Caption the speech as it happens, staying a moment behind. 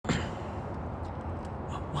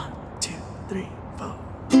3, 4.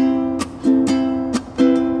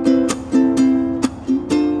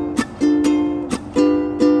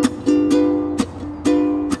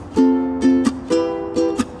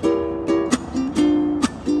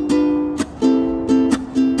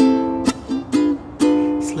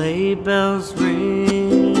 Sleigh bells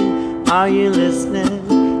ring, are you listening?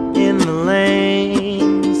 In the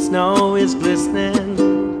lane, snow is glistening.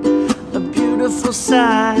 A beautiful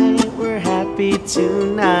sight, we're happy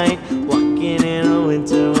tonight, walking in a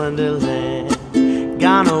winter wonderland.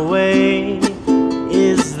 Gone away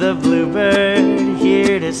is the bluebird,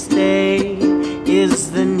 here to stay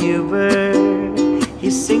is the new bird. He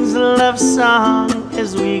sings a love song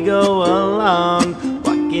as we go along,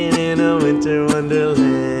 walking in a winter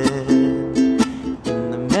wonderland.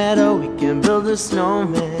 In the meadow we can build a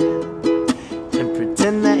snowman and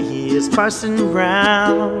pretend that he is Parson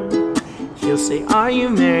Brown. He'll say, are you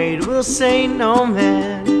married? We'll say, no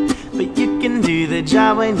man, but you can do the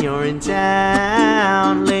job when you're in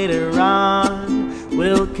town. Later on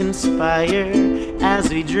we'll conspire as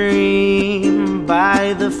we dream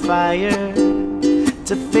by the fire,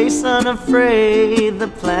 to face unafraid the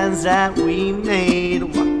plans that we made,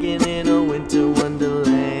 walking in a winter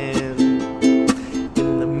wonderland.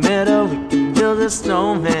 In the meadow we can build a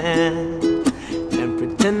snowman and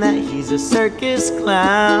pretend that he's a circus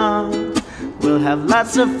clown. We'll have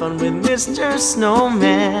lots of fun with Mr.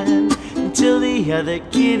 Snowman until the other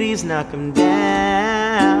kitties knock him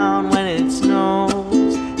down. When it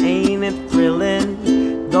snows, ain't it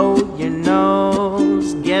thrilling? Though your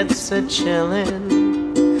nose gets a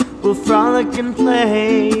chillin', we'll frolic and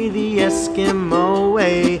play the Eskimo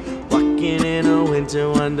way, walking in a winter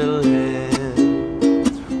wonderland.